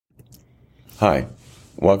Hi,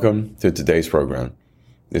 welcome to today's program.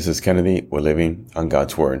 This is Kennedy. We're living on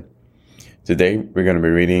God's Word. Today, we're going to be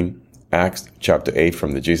reading Acts chapter 8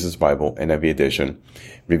 from the Jesus Bible, NIV edition,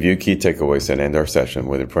 review key takeaways, and end our session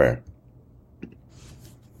with a prayer.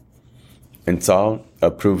 And Saul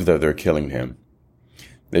approved of their killing him.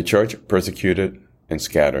 The church persecuted and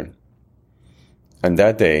scattered. On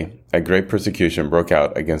that day, a great persecution broke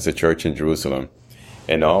out against the church in Jerusalem,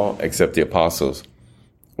 and all except the apostles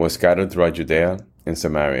were scattered throughout Judea and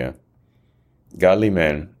Samaria. Godly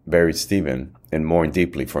men buried Stephen and mourned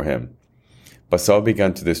deeply for him. But Saul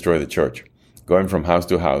began to destroy the church. Going from house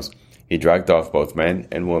to house, he dragged off both men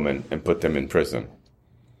and women and put them in prison.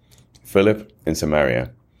 Philip in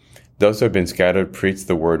Samaria. Those who had been scattered preached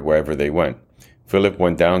the word wherever they went. Philip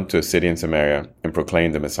went down to a city in Samaria and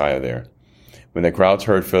proclaimed the Messiah there. When the crowds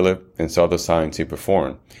heard Philip and saw the signs he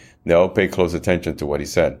performed, they all paid close attention to what he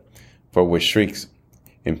said. For with shrieks,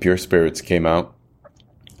 impure spirits came out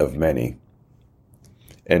of many,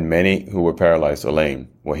 and many who were paralyzed or lame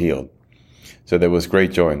were healed. So there was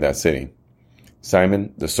great joy in that city.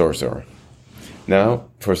 Simon the sorcerer. Now,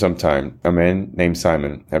 for some time, a man named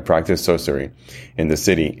Simon had practiced sorcery in the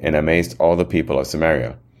city and amazed all the people of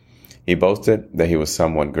Samaria. He boasted that he was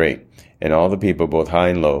someone great, and all the people, both high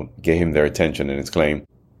and low, gave him their attention and exclaimed,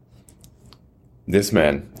 "This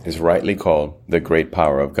man is rightly called the great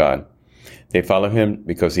power of God." They followed him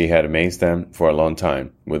because he had amazed them for a long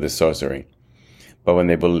time with his sorcery. But when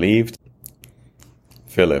they believed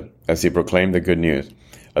Philip, as he proclaimed the good news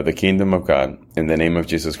of the kingdom of God in the name of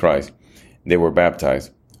Jesus Christ, they were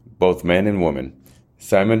baptized, both men and women.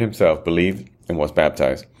 Simon himself believed and was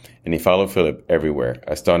baptized, and he followed Philip everywhere,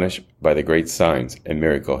 astonished by the great signs and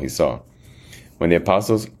miracle he saw. When the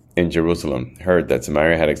apostles in Jerusalem heard that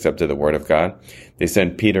Samaria had accepted the word of God, they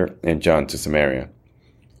sent Peter and John to Samaria.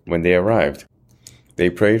 When they arrived, they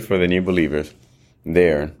prayed for the new believers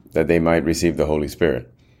there that they might receive the Holy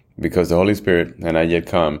Spirit. Because the Holy Spirit had not yet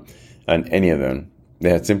come on any of them, they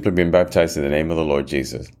had simply been baptized in the name of the Lord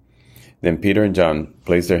Jesus. Then Peter and John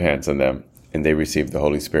placed their hands on them, and they received the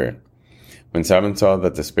Holy Spirit. When Simon saw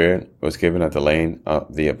that the Spirit was given at the laying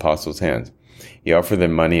of the apostles' hands, he offered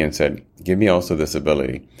them money and said, "Give me also this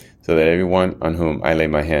ability, so that everyone on whom I lay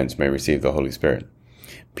my hands may receive the Holy Spirit."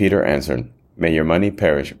 Peter answered, "May your money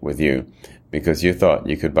perish with you, because you thought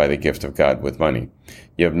you could buy the gift of God with money.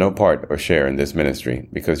 You have no part or share in this ministry,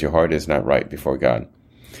 because your heart is not right before God.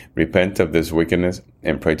 Repent of this wickedness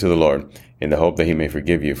and pray to the Lord in the hope that he may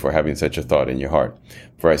forgive you for having such a thought in your heart.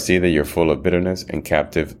 For I see that you're full of bitterness and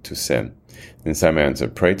captive to sin." Then Simon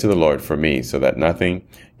answered, "Pray to the Lord for me, so that nothing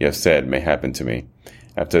you have said may happen to me."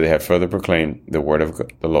 After they had further proclaimed the word of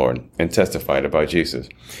the Lord and testified about Jesus,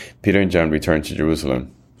 Peter and John returned to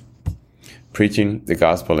Jerusalem, preaching the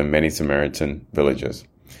gospel in many Samaritan villages.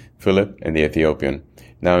 Philip and the Ethiopian.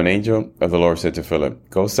 Now an angel of the Lord said to Philip,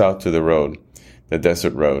 "Go south to the road, the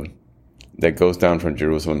desert road, that goes down from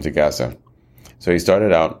Jerusalem to Gaza." So he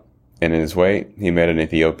started out, and in his way he met an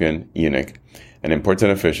Ethiopian eunuch, an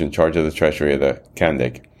important official in charge of the treasury of the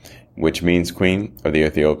Kandake, which means Queen of the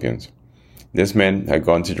Ethiopians. This man had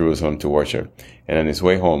gone to Jerusalem to worship, and on his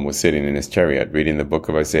way home was sitting in his chariot reading the book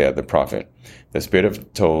of Isaiah the prophet. The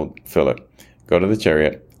Spirit told Philip, "Go to the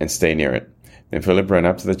chariot and stay near it." Then Philip ran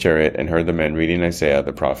up to the chariot and heard the man reading Isaiah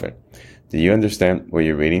the prophet. "Do you understand what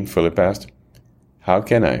you're reading?" Philip asked. "How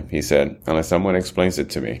can I," he said, "unless someone explains it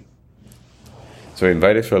to me?" So he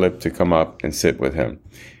invited Philip to come up and sit with him.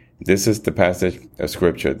 This is the passage of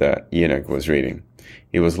scripture that eunuch was reading.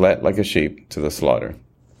 "He was led like a sheep to the slaughter,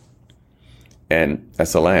 and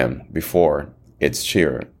as a lamb before its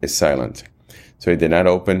shearer is silent, so he did not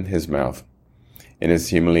open his mouth. In his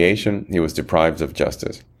humiliation he was deprived of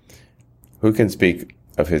justice. Who can speak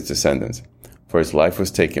of his descendants? For his life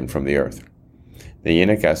was taken from the earth." The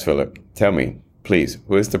eunuch asked Philip, "Tell me, please,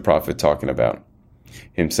 who is the prophet talking about?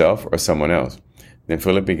 Himself or someone else?" Then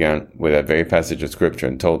Philip began with that very passage of scripture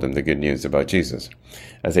and told him the good news about Jesus.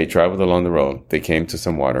 As they traveled along the road, they came to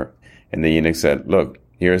some water, and the eunuch said, "Look,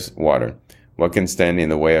 here's water. What can stand in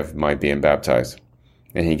the way of my being baptized?"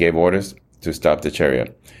 And he gave orders to stop the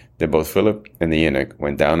chariot. Then both Philip and the eunuch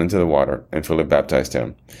went down into the water, and Philip baptized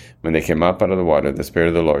him. When they came up out of the water, the Spirit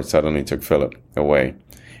of the Lord suddenly took Philip away,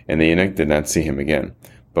 and the eunuch did not see him again,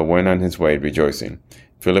 but went on his way rejoicing.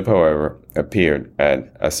 Philip, however, appeared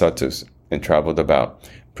at Azotus and traveled about,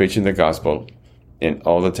 preaching the gospel in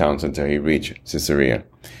all the towns until he reached Caesarea.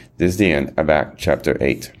 This is the end of Acts chapter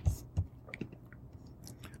 8.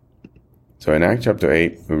 So in Acts chapter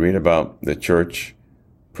 8, we read about the church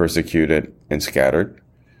persecuted and scattered,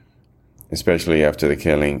 especially after the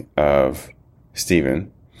killing of Stephen,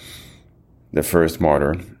 the first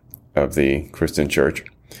martyr of the Christian church,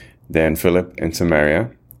 then Philip in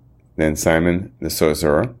Samaria, then Simon the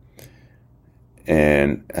sorcerer,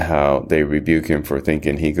 and how they rebuke him for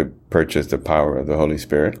thinking he could purchase the power of the Holy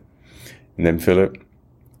Spirit, and then Philip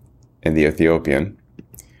and the Ethiopian,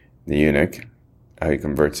 the eunuch, how he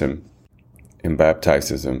converts him and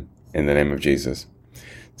baptizes him in the name of Jesus.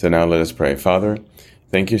 So now let us pray. Father,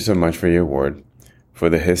 thank you so much for your word, for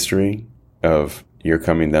the history of your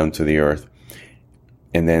coming down to the earth,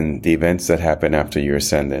 and then the events that happened after you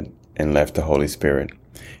ascended and left the Holy Spirit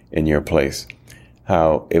in your place,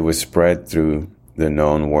 how it was spread through the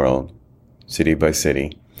known world, city by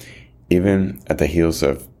city, even at the heels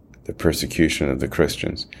of the persecution of the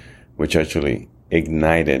Christians, which actually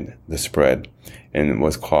ignited the spread and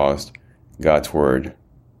was caused God's word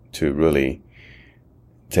to really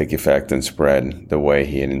take effect and spread the way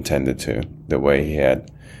he had intended to, the way he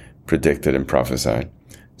had predicted and prophesied.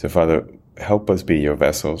 So Father, help us be your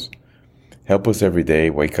vessels. Help us every day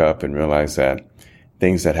wake up and realize that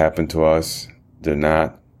things that happen to us do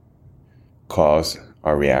not cause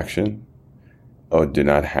our reaction, or do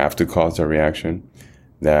not have to cause our reaction.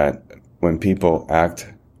 That when people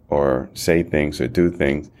act or say things or do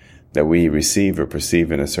things that we receive or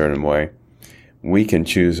perceive in a certain way, we can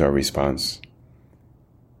choose our response.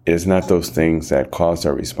 It is not those things that cause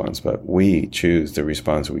our response, but we choose the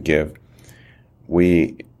response we give.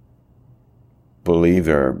 We believe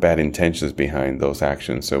there are bad intentions behind those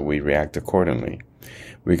actions, so we react accordingly.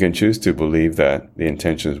 We can choose to believe that the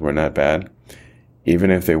intentions were not bad.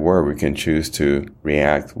 Even if they were, we can choose to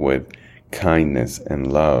react with kindness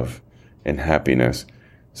and love and happiness.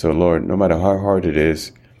 So Lord, no matter how hard it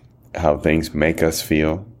is, how things make us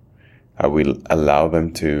feel, how we allow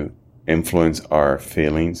them to influence our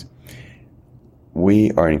feelings,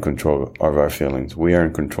 we are in control of our feelings. We are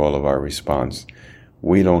in control of our response.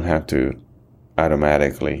 We don't have to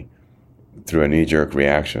automatically, through a knee-jerk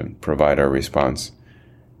reaction, provide our response,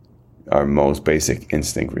 our most basic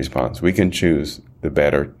instinct response. We can choose the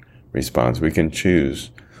better response. We can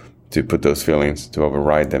choose to put those feelings, to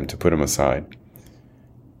override them, to put them aside,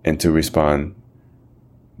 and to respond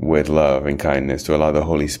with love and kindness, to allow the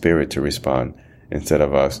Holy Spirit to respond instead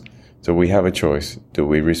of us. So we have a choice. Do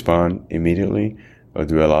we respond immediately, or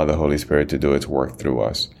do we allow the Holy Spirit to do its work through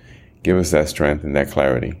us? Give us that strength and that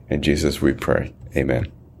clarity. In Jesus we pray.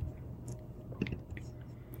 Amen.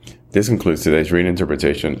 This concludes today's reading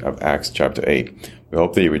interpretation of Acts chapter 8. We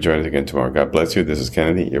hope that you will join us again tomorrow. God bless you. This is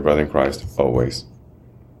Kennedy, your brother in Christ, always.